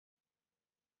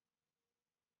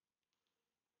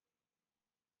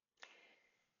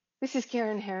This is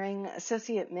Karen Herring,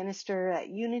 Associate Minister at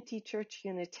Unity Church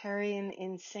Unitarian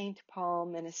in St. Paul,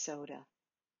 Minnesota.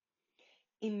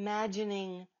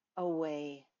 Imagining a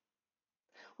way.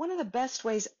 One of the best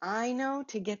ways I know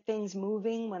to get things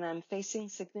moving when I'm facing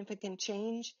significant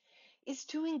change is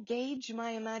to engage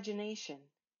my imagination.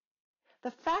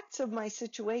 The facts of my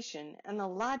situation and the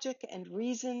logic and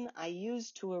reason I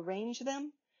use to arrange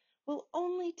them will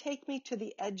only take me to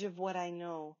the edge of what I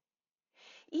know.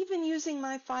 Even using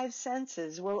my five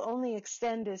senses will only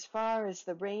extend as far as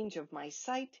the range of my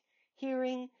sight,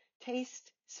 hearing,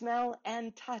 taste, smell,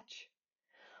 and touch.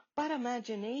 But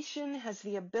imagination has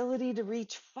the ability to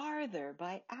reach farther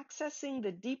by accessing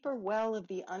the deeper well of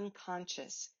the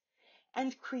unconscious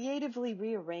and creatively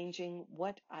rearranging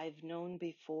what I've known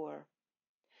before.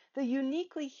 The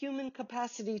uniquely human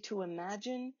capacity to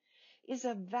imagine is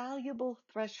a valuable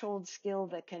threshold skill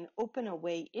that can open a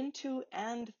way into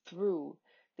and through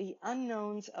the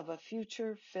unknowns of a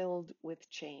future filled with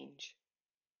change.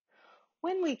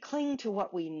 When we cling to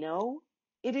what we know,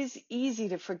 it is easy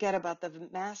to forget about the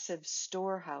massive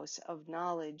storehouse of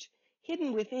knowledge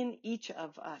hidden within each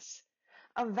of us,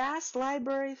 a vast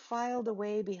library filed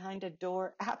away behind a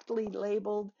door aptly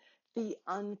labeled the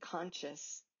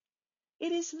unconscious.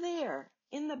 It is there,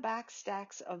 in the back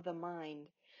stacks of the mind,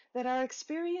 that our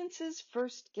experiences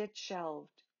first get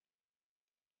shelved.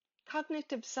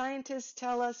 Cognitive scientists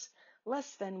tell us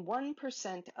less than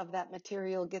 1% of that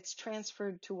material gets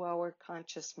transferred to our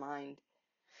conscious mind.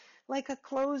 Like a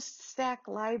closed stack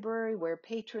library where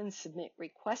patrons submit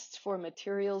requests for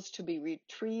materials to be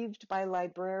retrieved by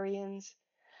librarians,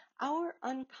 our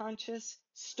unconscious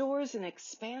stores an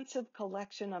expansive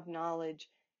collection of knowledge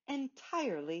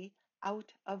entirely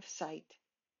out of sight.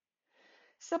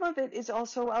 Some of it is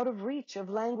also out of reach of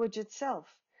language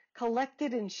itself,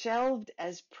 collected and shelved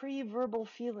as pre-verbal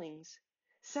feelings,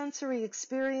 sensory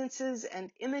experiences,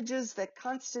 and images that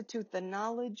constitute the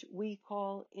knowledge we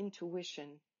call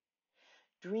intuition.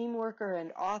 Dreamworker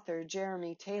and author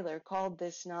Jeremy Taylor called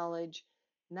this knowledge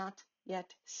not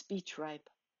yet speech ripe,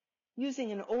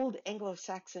 using an old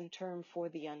Anglo-Saxon term for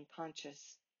the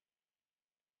unconscious.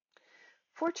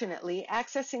 Fortunately,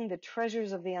 accessing the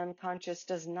treasures of the unconscious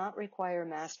does not require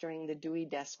mastering the Dewey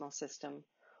Decimal System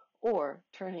or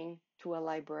turning to a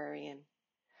librarian.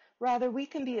 Rather, we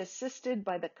can be assisted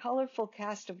by the colorful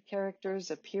cast of characters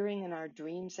appearing in our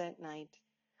dreams at night,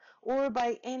 or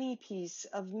by any piece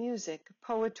of music,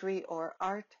 poetry, or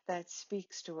art that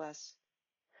speaks to us.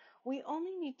 We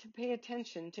only need to pay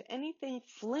attention to anything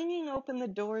flinging open the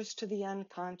doors to the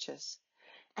unconscious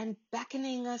and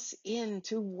beckoning us in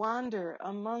to wander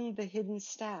among the hidden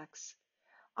stacks,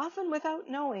 often without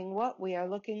knowing what we are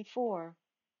looking for.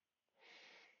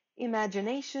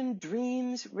 Imagination,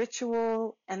 dreams,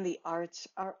 ritual, and the arts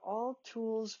are all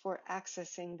tools for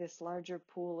accessing this larger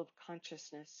pool of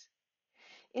consciousness.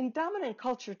 In dominant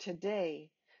culture today,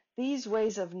 these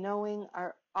ways of knowing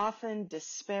are often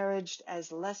disparaged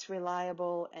as less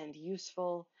reliable and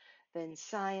useful than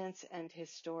science and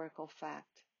historical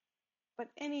fact. But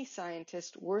any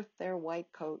scientist worth their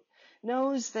white coat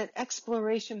knows that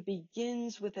exploration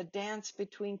begins with a dance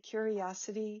between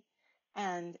curiosity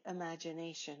and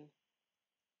imagination.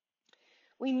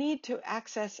 We need to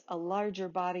access a larger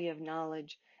body of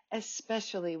knowledge,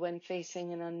 especially when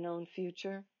facing an unknown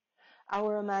future.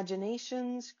 Our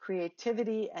imaginations,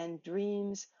 creativity, and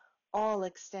dreams all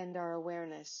extend our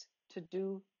awareness to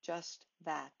do just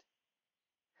that.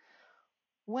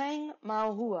 Wang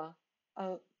Maohua,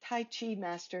 a Tai Chi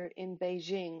master in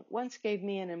Beijing, once gave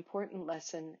me an important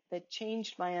lesson that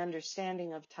changed my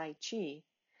understanding of Tai Chi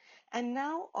and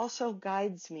now also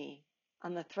guides me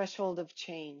on the threshold of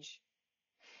change.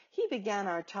 He began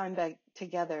our time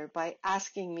together by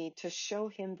asking me to show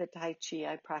him the Tai Chi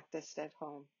I practiced at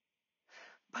home.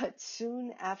 But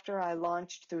soon after I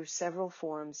launched through several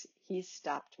forms, he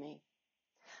stopped me.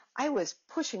 I was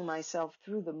pushing myself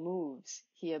through the moves,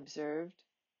 he observed.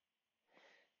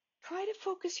 Try to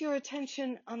focus your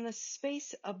attention on the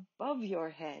space above your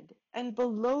head and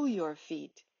below your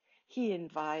feet, he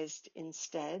advised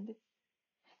instead.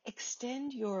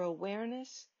 Extend your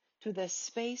awareness to the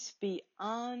space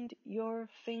beyond your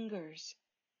fingers.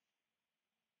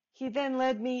 He then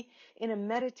led me in a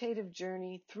meditative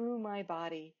journey through my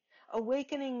body,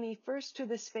 awakening me first to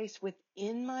the space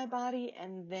within my body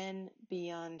and then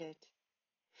beyond it.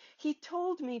 He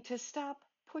told me to stop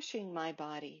pushing my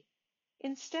body.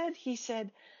 Instead, he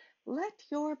said, let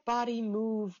your body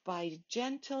move by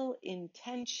gentle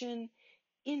intention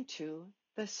into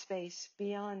the space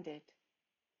beyond it,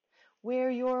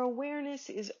 where your awareness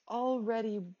is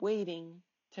already waiting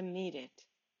to meet it.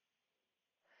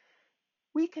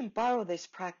 We can borrow this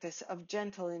practice of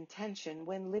gentle intention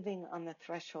when living on the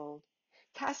threshold,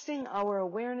 casting our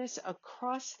awareness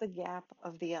across the gap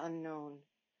of the unknown.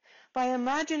 By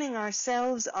imagining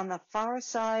ourselves on the far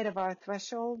side of our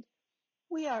threshold,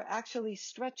 we are actually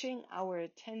stretching our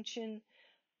attention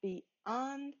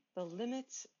beyond the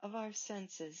limits of our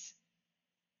senses.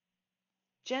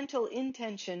 Gentle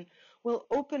intention will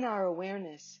open our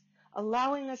awareness,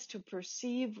 allowing us to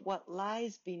perceive what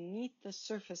lies beneath the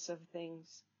surface of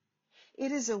things.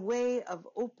 It is a way of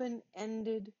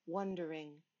open-ended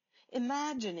wondering,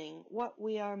 imagining what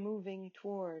we are moving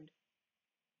toward.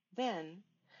 Then,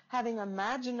 having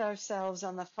imagined ourselves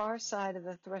on the far side of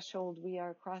the threshold we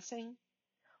are crossing,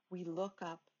 we look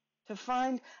up to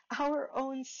find our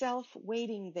own self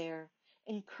waiting there,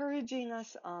 encouraging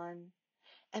us on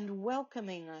and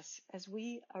welcoming us as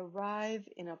we arrive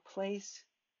in a place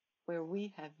where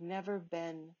we have never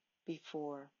been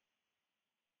before.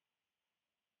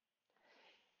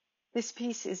 This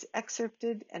piece is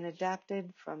excerpted and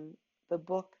adapted from the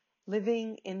book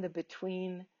Living in the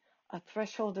Between, A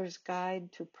Thresholder's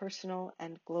Guide to Personal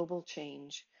and Global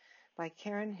Change by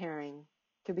Karen Herring,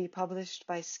 to be published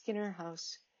by Skinner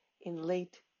House in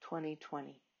late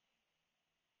 2020.